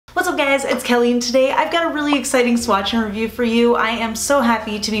What's up guys, it's Kelly and today I've got a really exciting swatch and review for you. I am so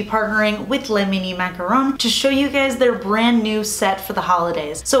happy to be partnering with Le Mini Macaron to show you guys their brand new set for the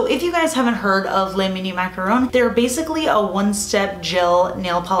holidays. So if you guys haven't heard of Le Mini Macaron, they're basically a one-step gel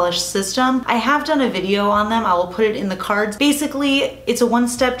nail polish system. I have done a video on them, I will put it in the cards. Basically, it's a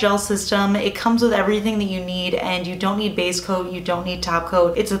one-step gel system. It comes with everything that you need and you don't need base coat, you don't need top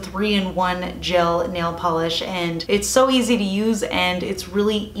coat. It's a 3-in-1 gel nail polish and it's so easy to use and it's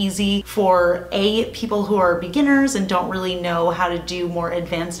really easy for people who are beginners and don't really know how to do more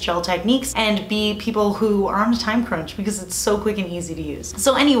advanced gel techniques, and B, people who are on a time crunch because it's so quick and easy to use.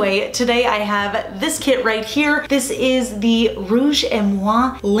 So anyway, today I have this kit right here. This is the Rouge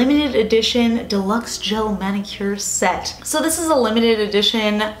Moi limited edition deluxe gel manicure set. So this is a limited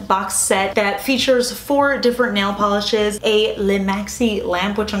edition box set that features 4 different nail polishes, a Le Maxi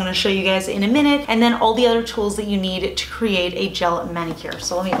lamp, which I'm going to show you guys in a minute, and then all the other tools that you need to create a gel manicure.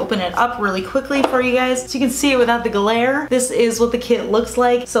 So let me open it up really quickly for you guys so you can see it without the glare. This is what the kit looks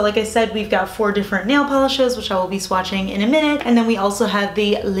like. So like I said, we've got 4 different nail polishes, which I will be swatching in a minute, and then we also have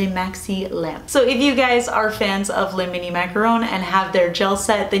the Le Maxi lamp. So if you guys are fans of Le Mini Macaron and have their gel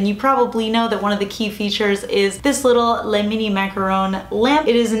set, then you probably know that one of the key features is this little Le Mini Macaron lamp.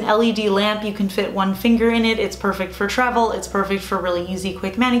 It is an LED lamp. You can fit 1 finger in it. It's perfect for travel. It's perfect for really easy,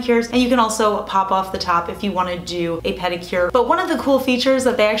 quick manicures, and you can also pop off the top if you want to do a pedicure. But one of the cool features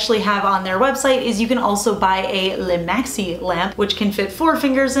that they actually have on their website is you can also buy a Le Maxi lamp, which can fit 4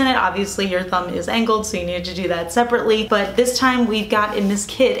 fingers in it. Obviously your thumb is angled, so you need to do that separately. But this time we've got in this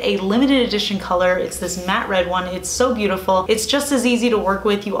kit a limited edition color. It's this matte red one. It's so beautiful. It's just as easy to work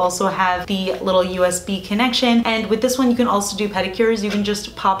with. You also have the little USB connection, and with this one you can also do pedicures. You can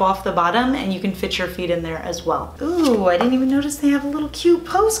just pop off the bottom and you can fit your feet in there as well. Ooh, I didn't even notice they have a little cute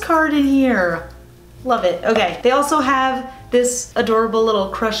postcard in here. Love it. Okay, they also have this adorable little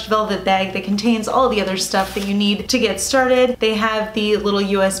crushed velvet bag that contains all the other stuff that you need to get started. They have the little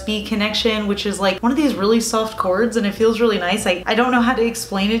USB connection, which is like one of these really soft cords and it feels really nice. I don't know how to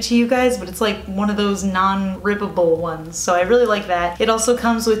explain it to you guys, but it's like one of those non-rippable ones. So I really like that. It also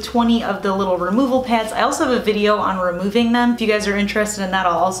comes with 20 of the little removal pads. I also have a video on removing them. If you guys are interested in that,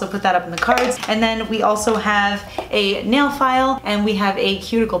 I'll also put that up in the cards. And then we also have a nail file and we have a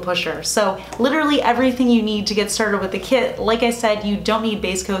cuticle pusher. So literally everything you need to get started with the kit. Like I said, you don't need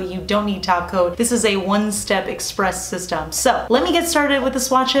base coat, you don't need top coat. This is a one-step express system. So let me get started with the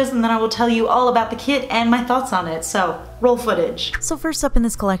swatches and then I will tell you all about the kit and my thoughts on it. So roll footage. So first up in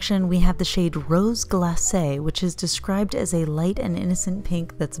this collection, we have the shade Rose Glacé, which is described as a light and innocent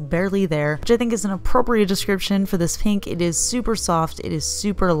pink that's barely there, which I think is an appropriate description for this pink. It is super soft, it is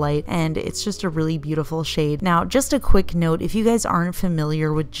super light, and it's just a really beautiful shade. Now, just a quick note, if you guys aren't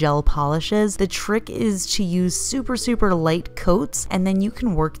familiar with gel polishes, the trick is to use super light coats, and then you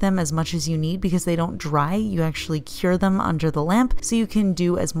can work them as much as you need because they don't dry. You actually cure them under the lamp, so you can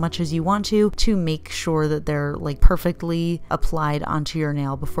do as much as you want to make sure that they're like perfectly applied onto your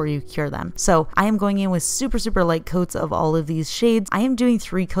nail before you cure them. So I am going in with super light coats of all of these shades. I am doing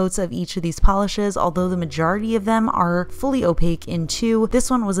 3 coats of each of these polishes, although the majority of them are fully opaque in 2. This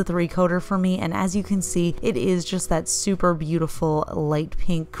one was a 3-coater for me, and as you can see, it is just that super beautiful light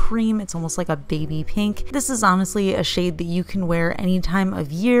pink cream. It's almost like a baby pink. This is honestly a shade that you can wear any time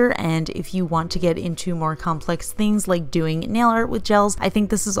of year, and if you want to get into more complex things like doing nail art with gels, I think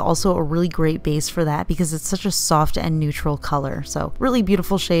this is also a really great base for that because it's such a soft and neutral color. So really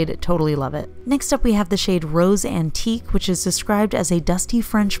beautiful shade, totally love it. Next up we have the shade Rose Antique, which is described as a dusty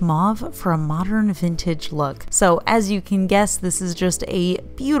French mauve for a modern vintage look. So as you can guess, this is just a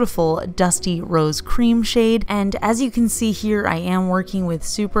beautiful dusty rose cream shade, and as you can see here, I am working with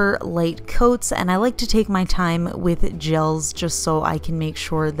super light coats, and I like to take my time with gels just so I can make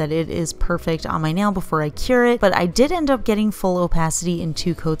sure that it is perfect on my nail before I cure it. But I did end up getting full opacity in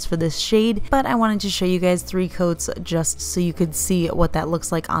 2 coats for this shade, but I wanted to show you guys 3 coats just so you could see what that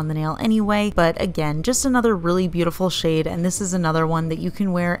looks like on the nail anyway. But again, just another really beautiful shade, and this is another one that you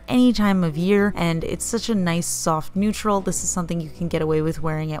can wear any time of year, and it's such a nice soft neutral. This is something you can get away with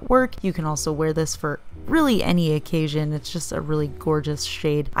wearing at work. You can also wear this for really any occasion. It's just a really gorgeous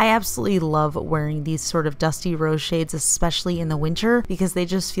shade. I absolutely love wearing these sort of dusty rose shades, especially in the winter, because they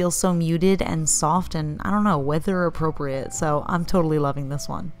just feel so muted and soft and, I don't know, weather appropriate. So I'm totally loving this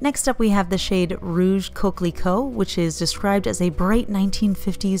one. Next up we have the shade Rouge Coquelicot, which is described as a bright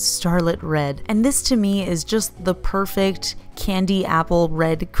 1950s starlit red. And this to me is just the perfect Candy Apple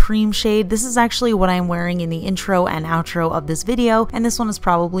Red Cream shade. This is actually what I'm wearing in the intro and outro of this video, and this one is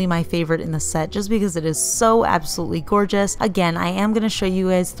probably my favorite in the set just because it is so absolutely gorgeous. Again, I am going to show you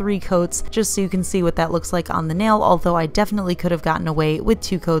guys 3 coats just so you can see what that looks like on the nail, although I definitely could have gotten away with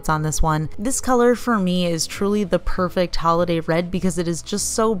 2 coats on this one. This color for me is truly the perfect holiday red because it is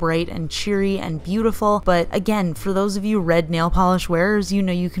just so bright and cheery and beautiful. But again, for those of you red nail polish wearers, you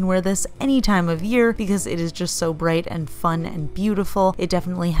know you can wear this any time of year because it is just so bright and fun and beautiful. It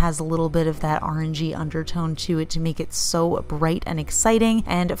definitely has a little bit of that orangey undertone to it to make it so bright and exciting.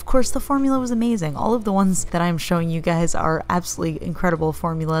 And of course the formula was amazing. All of the ones that I'm showing you guys are absolutely incredible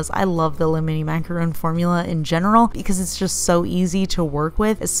formulas. I love the Mini Macaron formula in general because it's just so easy to work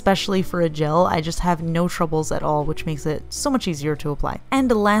with, especially for a gel. I just have no troubles at all, which makes it so much easier to apply.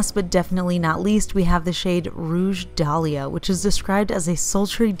 And last but definitely not least, we have the shade Rouge Dahlia, which is described as a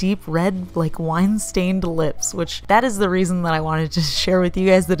sultry deep red like wine-stained lips, which that is the reason that I wanted to share with you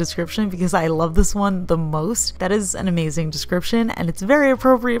guys the description because I love this one the most. That is an amazing description and it's very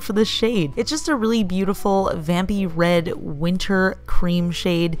appropriate for this shade. It's just a really beautiful vampy red winter cream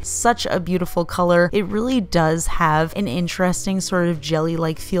shade. Such a beautiful color. It really does have an interesting sort of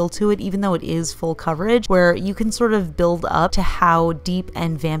jelly-like feel to it, even though it is full coverage, where you can sort of build up to how deep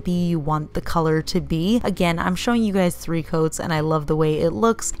and vampy you want the color to be. Again, I'm showing you guys 3 coats and I love the way it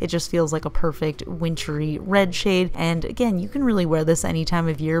looks. It just feels like a perfect wintry red shade, and again, you can really wear this any time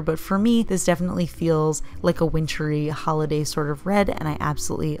of year, but for me this definitely feels like a wintry holiday sort of red and I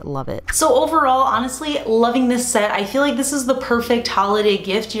absolutely love it. So overall, honestly, loving this set. I feel like this is the perfect holiday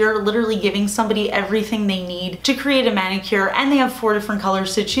gift. You're literally giving somebody everything they need to create a manicure, and they have 4 different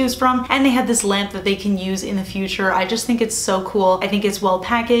colors to choose from, and they have this lamp that they can use in the future. I just think it's so cool. I think it's well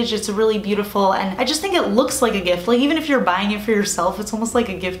packaged, it's really beautiful, and I just think it looks like a gift. Like even if you're buying it for yourself, it's almost like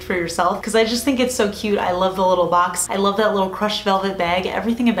a gift for yourself because I just think it's so cute. I love the little box. I love that little crushed velvet bag.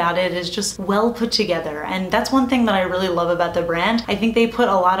 Everything about it is just well put together, and that's one thing that I really love about the brand. I think they put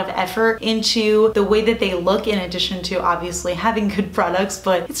a lot of effort into the way that they look in addition to obviously having good products,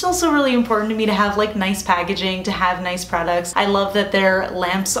 but it's also really important to me to have like nice packaging, to have nice products. I love that their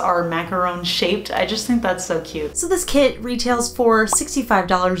lamps are macaron shaped. I just think that's so cute. So this kit retails for $65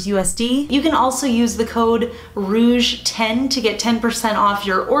 USD. You can also use the code ROUGE10 to get 10% off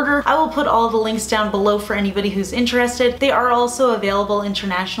your order. I will put all the links down below for anybody who's interested. They are also available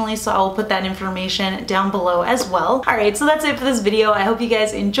internationally, so I will put that information down below as well. Alright, so that's it for this video. I hope you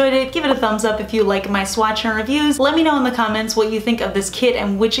guys enjoyed it. Give it a thumbs up if you like my swatch and reviews. Let me know in the comments what you think of this kit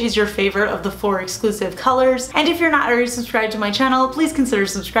and which is your favorite of the 4 exclusive colors. And if you're not already subscribed to my channel, please consider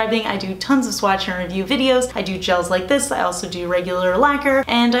subscribing. I do tons of swatch and review videos. I do gels like this. I also do regular lacquer,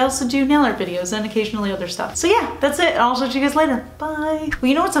 and I also do nail art videos and occasionally other stuff. So yeah, that's it. I'll talk to you guys later. Bye. Well,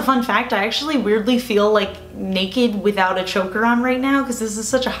 you know what's a fun fact? I actually weirdly feel like naked without a choker on right now because this is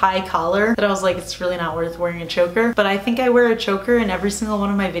such a high collar that I was like, it's really not worth wearing a choker. But I think I wear a choker in every single one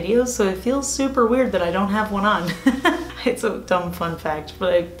of my videos, so it feels super weird that I don't have one on. It's a dumb fun fact,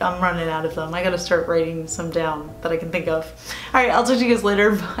 but I'm running out of them. I gotta start writing some down that I can think of. Alright, I'll talk to you guys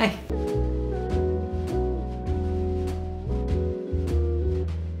later. Bye.